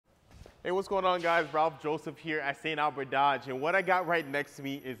Hey, what's going on, guys? Ralph Joseph here at St.Albert Dodge, and what I got right next to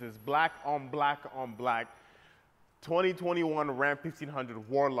me is this black on black 2021 Ram 1500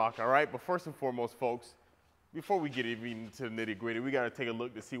 Warlock, all right? But first and foremost, folks, before we get even into the nitty-gritty, we got to take a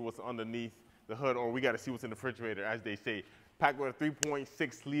look to see what's underneath the hood, or we got to see what's in the refrigerator, as they say. Packed with a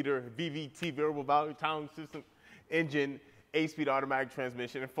 3.6-liter VVT, variable valve timing system engine, 8-speed automatic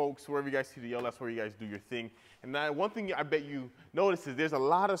transmission. And folks, wherever you guys see the yellow, that's where you guys do your thing. And now, one thing I bet you notice is there's a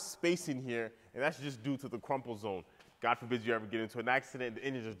lot of space in here, and that's just due to the crumple zone. God forbid you ever get into an accident, the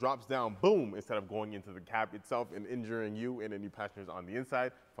engine just drops down, boom, instead of going into the cab itself and injuring you and any passengers on the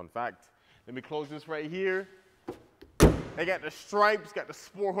inside. Fun fact. Let me close this right here. They got the stripes, got the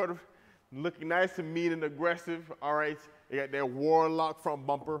sport hood, looking nice and mean and aggressive. All right, they got their Warlock front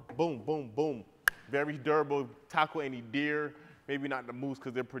bumper, boom, boom, boom. Very durable, tackle any deer. Maybe not the moose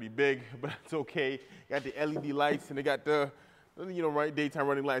because they're pretty big, but it's okay. Got the LED lights and they got the, right, daytime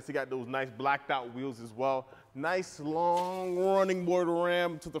running lights. They got those nice blacked out wheels as well. Nice long running board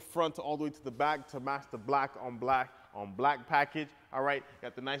ram to the front all the way to the back to match the black on black package. All right,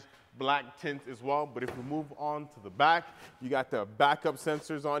 got the nice black tint as well. But if we move on to the back, you got the backup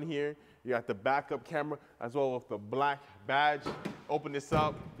sensors on here. You got the backup camera as well with the black badge. Open this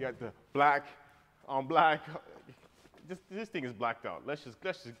up, you got the black on black. This thing is blacked out. Let's just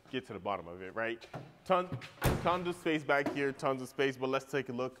get to the bottom of it, right? Tons of space back here, tons of space, but let's take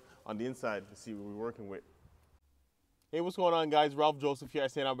a look on the inside to see what we're working with. Hey, what's going on, guys? Ralph Joseph here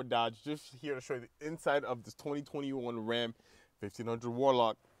at St.Albert Dodge, just here to show you the inside of this 2021 Ram 1500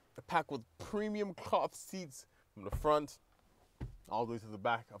 Warlock. Packed with premium cloth seats from the front all the way to the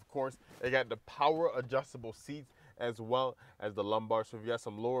back. Of course, they got the power adjustable seats as well as the lumbar. So if you got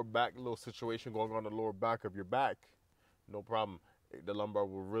some lower back little situation going on in the lower back of your back, no problem. The lumbar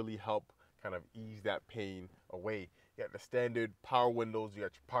will really help kind of ease that pain away. You got the standard power windows, you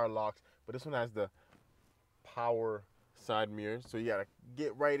got your power locks, but this one has the power side mirrors. So you gotta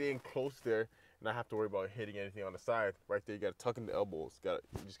get right in close there and not have to worry about hitting anything on the side. Right there, you gotta tuck in the elbows. You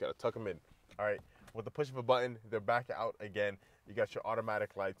just gotta tuck them in. All right, with the push of a button, they're back out again. You got your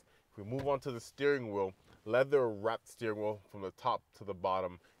automatic lights. If we move on to the steering wheel, leather wrapped steering wheel from the top to the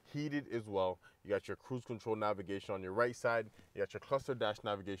bottom, heated as well. You got your cruise control navigation on your right side. You got your cluster dash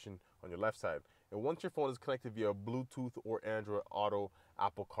navigation on your left side. And once your phone is connected via Bluetooth or Android Auto,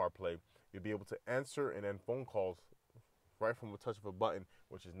 Apple Carplay, you'll be able to answer and end phone calls right from the touch of a button,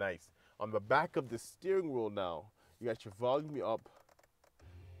 which is nice. On the back of the steering wheel now, you got your volume up,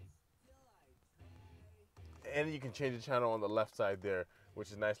 and you can change the channel on the left side there, which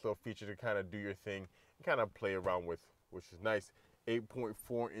is a nice little feature to kind of do your thing and kind of play around with, which is nice.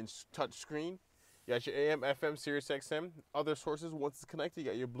 8.4-inch touchscreen. You got your AM, FM, Sirius XM. Other sources, once it's connected, you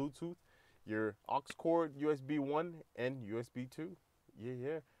got your Bluetooth, your aux cord, USB 1, and USB 2.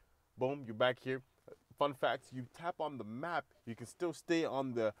 Yeah. Boom, you're back here. Fun fact, you tap on the map, you can still stay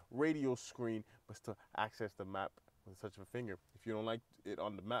on the radio screen, but still access the map with the touch of a finger. If you don't like it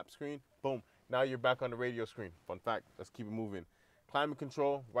on the map screen, boom, now you're back on the radio screen. Fun fact, let's keep it moving. Climate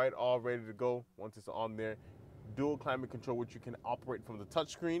control, right, all ready to go once it's on there. Dual climate control, which you can operate from the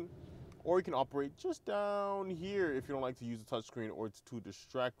touchscreen, or you can operate just down here if you don't like to use the touchscreen or it's too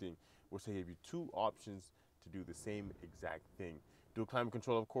distracting. We'll say give you two options to do the same exact thing. Dual climate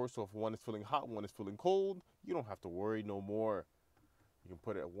control, of course, so if one is feeling hot, one is feeling cold, you don't have to worry no more. You can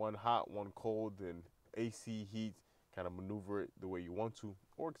put it at one hot, one cold, and AC heat, kind of maneuver it the way you want to,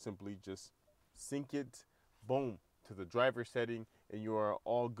 or simply just sync it, boom, to the driver setting, and you are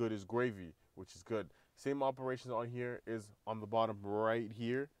all good as gravy, which is good. Same operations on here is on the bottom right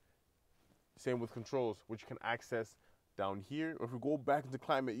here. Same with controls, which you can access down here. Or if we go back into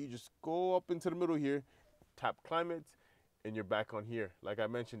climate, you just go up into the middle here, tap climate, and you're back on here. Like I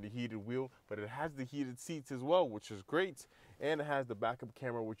mentioned, the heated wheel, but it has the heated seats as well, which is great. And it has the backup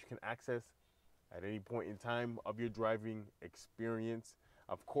camera, which you can access at any point in time of your driving experience.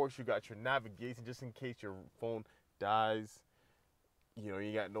 Of course, you got your navigation just in case your phone dies.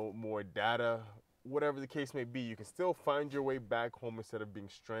 You got no more data. Whatever the case may be, you can still find your way back home instead of being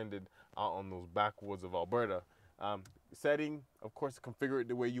stranded out on those backwoods of Alberta. Setting, of course, configure it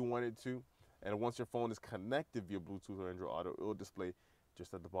the way you want it to. And once your phone is connected via Bluetooth or Android Auto, it will display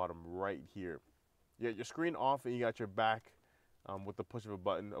just at the bottom right here. You got your screen off and you got your back with the push of a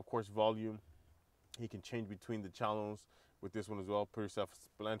button. Of course, volume. You can change between the channels with this one as well, pretty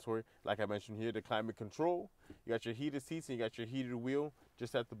self-explanatory. Like I mentioned here, the climate control. You got your heated seats and you got your heated wheel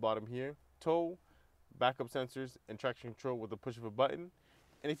just at the bottom here. Tow, backup sensors, and traction control with the push of a button.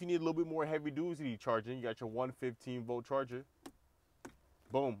 And if you need a little bit more heavy duty charging, you got your 115-volt charger.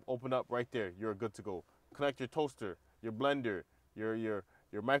 Boom, open up right there. You're good to go. Connect your toaster, your blender, your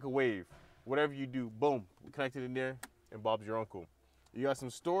your microwave, whatever you do, boom, connected in there, and Bob's your uncle. You got some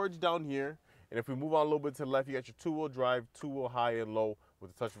storage down here, and if we move on a little bit to the left, you got your two-wheel drive, two-wheel high and low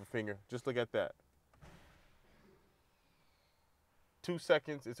with the touch of a finger. Just look at that. 2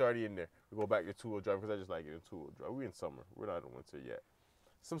 seconds, it's already in there. We go back to two-wheel drive because I just like it in two-wheel drive. We're in summer. We're not in winter yet.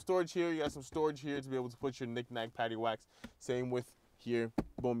 Some storage here. You got some storage here to be able to put your knick-knack patty wax. Same with here.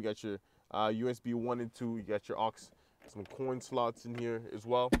 Boom, you got your USB 1 and 2. You got your aux, some coin slots in here as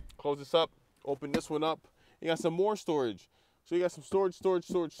well. Close this up. Open this one up. You got some more storage. So you got some storage.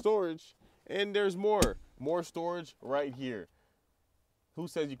 And there's more. More storage right here. Who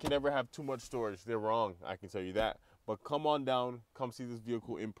says you can never have too much storage? They're wrong. I can tell you that. But come on down, come see this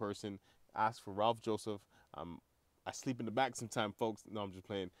vehicle in person. Ask for Ralph Joseph. I sleep in the back sometime, folks. No, I'm just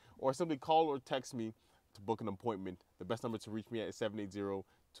playing. Or simply call or text me to book an appointment. The best number to reach me at is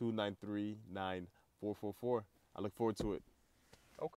 780-293-9444. I look forward to it.